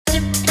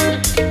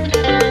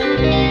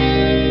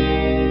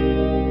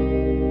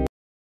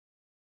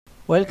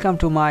Welcome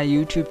to my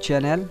YouTube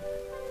channel.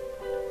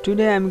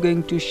 Today I am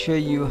going to show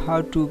you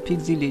how to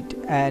pixelate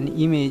an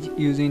image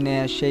using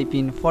a shape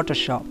in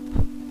Photoshop.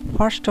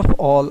 First of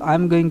all, I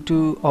am going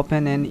to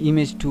open an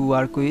image to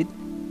work with.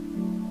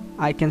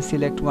 I can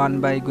select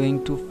one by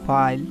going to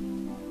File,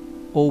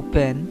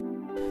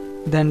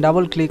 Open, then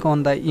double click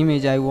on the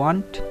image I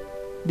want.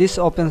 This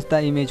opens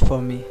the image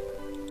for me.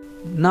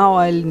 Now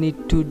I'll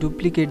need to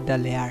duplicate the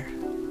layer.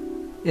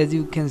 As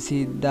you can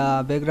see,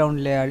 the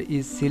background layer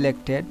is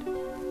selected.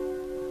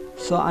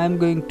 So I am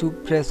going to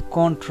press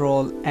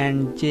Ctrl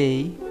and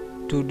J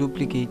to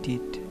duplicate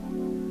it.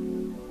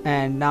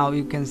 And now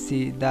you can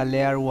see the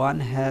layer 1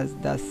 has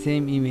the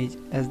same image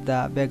as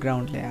the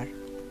background layer.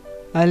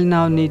 I'll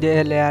now need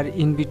a layer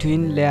in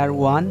between layer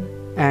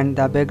 1 and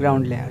the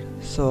background layer.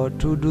 So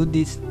to do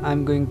this,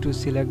 I'm going to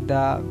select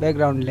the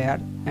background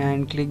layer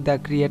and click the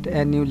create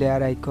a new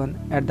layer icon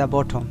at the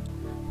bottom,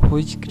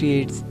 which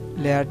creates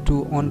layer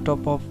 2 on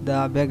top of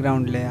the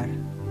background layer.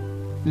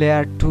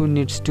 Layer 2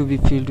 needs to be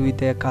filled with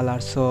a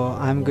color, so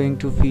I'm going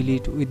to fill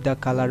it with the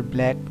color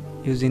black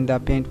using the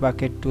paint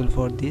bucket tool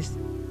for this.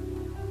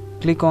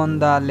 Click on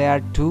the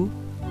layer 2,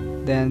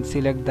 then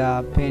select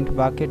the paint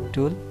bucket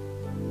tool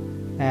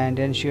and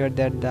ensure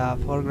that the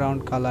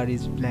foreground color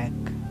is black.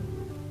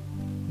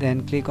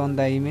 Then click on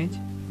the image,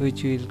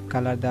 which will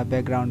color the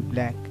background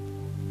black.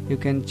 You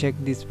can check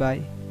this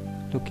by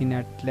looking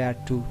at layer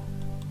 2.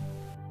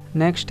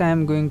 Next I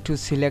am going to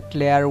select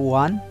layer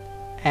 1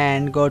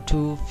 and go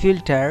to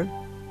Filter,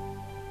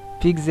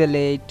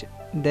 Pixelate,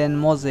 then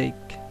Mosaic.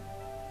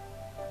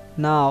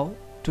 Now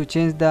to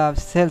change the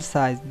cell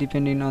size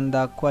depending on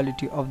the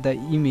quality of the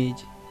image,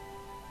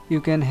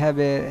 you can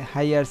have a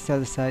higher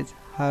cell size.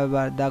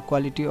 However, the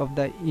quality of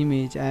the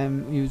image I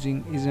am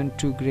using isn't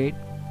too great,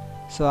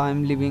 so I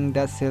am leaving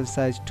the cell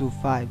size to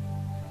 5.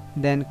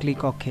 Then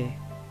click OK.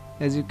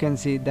 As you can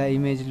see, the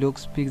image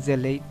looks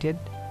pixelated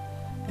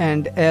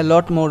and a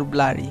lot more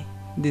blurry.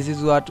 This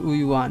is what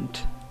we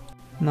want.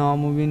 Now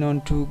moving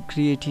on to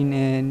creating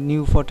a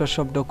new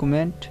Photoshop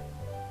document,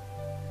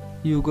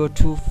 you go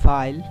to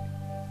File,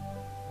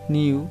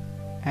 New,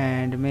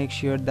 and make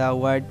sure the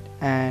width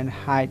and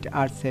height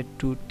are set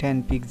to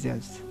 10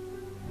 pixels.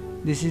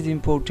 This is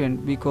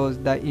important because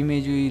the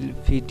image will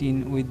fit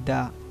in with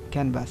the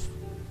canvas.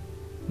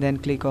 Then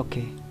click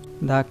OK.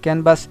 The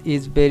canvas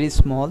is very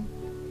small,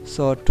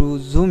 so to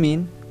zoom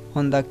in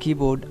on the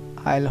keyboard,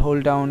 I'll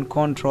hold down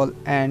Ctrl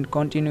and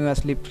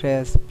continuously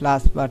press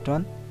plus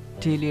button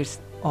till it's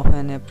of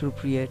an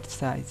appropriate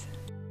size.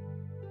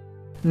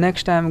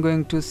 Next I am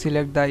going to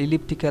select the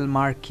elliptical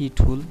marquee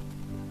tool,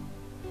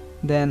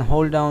 then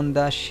hold down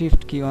the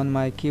shift key on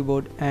my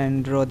keyboard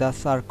and draw the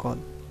circle.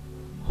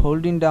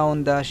 Holding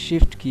down the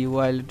shift key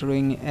while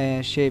drawing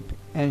a shape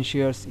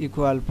ensures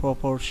equal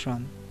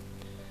proportion.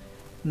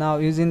 Now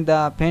using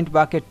the paint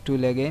bucket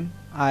tool again,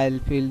 I'll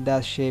fill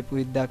the shape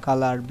with the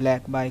color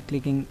black by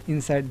clicking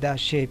inside the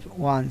shape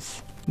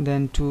once.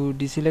 Then to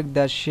deselect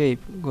the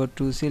shape, go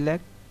to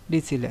Select,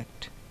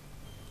 Deselect.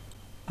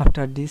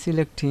 After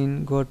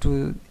deselecting, go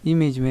to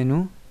Image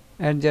menu,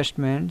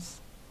 Adjustments,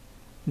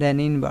 then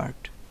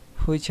Invert,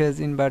 which has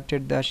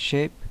inverted the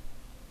shape.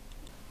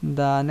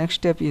 The next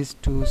step is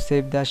to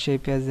save the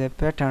shape as a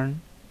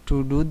pattern.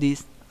 To do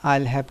this,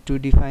 I'll have to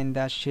define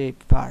the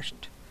shape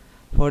first.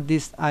 For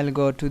this, I'll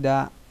go to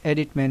the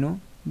Edit menu,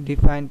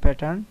 Define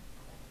Pattern,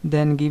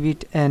 then give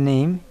it a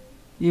name.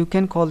 You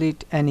can call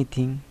it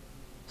anything.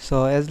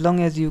 So as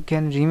long as you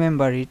can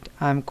remember it,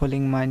 I'm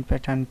calling mine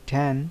pattern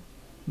 10,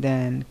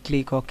 then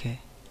click OK.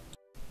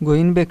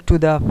 Going back to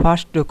the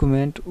first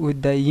document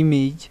with the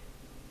image,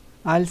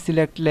 I'll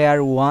select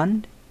layer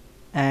 1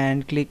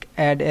 and click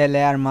add a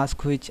layer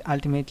mask, which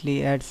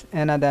ultimately adds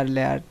another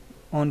layer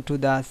onto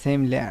the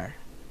same layer.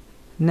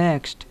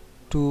 Next,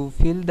 to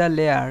fill the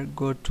layer,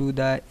 go to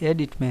the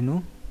edit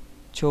menu,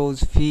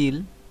 choose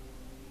fill.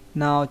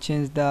 Now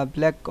change the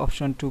black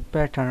option to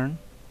pattern.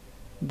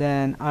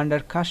 Then under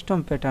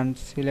custom pattern,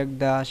 select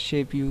the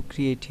shape you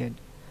created.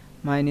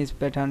 Mine is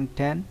pattern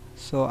 10,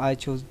 so I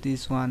chose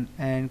this one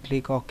and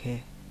click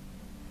OK.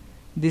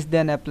 This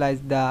then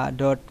applies the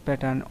dot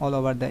pattern all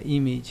over the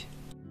image.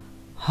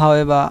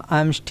 However,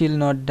 I'm still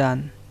not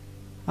done.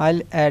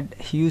 I'll add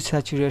hue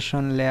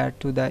saturation layer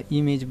to the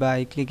image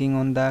by clicking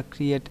on the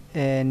create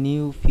a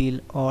new fill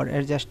or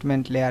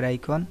adjustment layer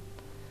icon,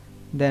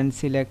 then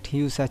select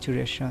hue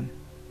saturation.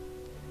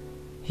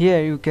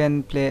 Here you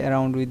can play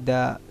around with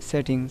the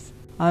settings.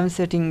 I'm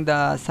setting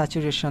the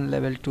saturation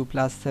level to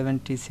plus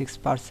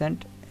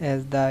 76%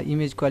 as the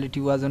image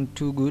quality wasn't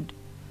too good.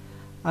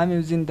 I'm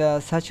using the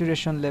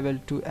saturation level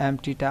to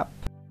amp it up.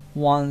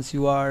 Once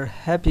you are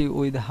happy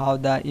with how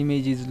the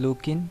image is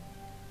looking,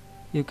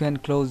 you can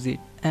close it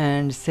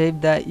and save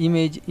the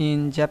image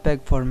in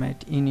JPEG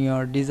format in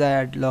your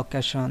desired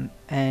location,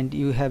 and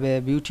you have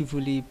a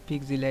beautifully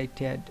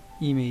pixelated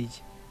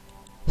image.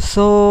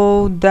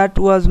 So that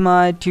was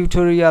my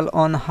tutorial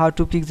on how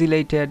to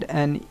pixelate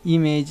an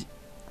image.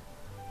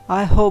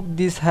 I hope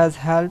this has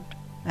helped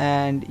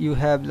and you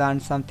have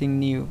learned something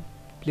new.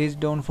 Please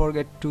don't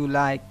forget to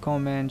like,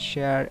 comment,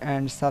 share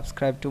and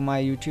subscribe to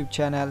my YouTube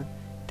channel.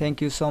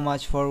 Thank you so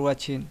much for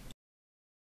watching.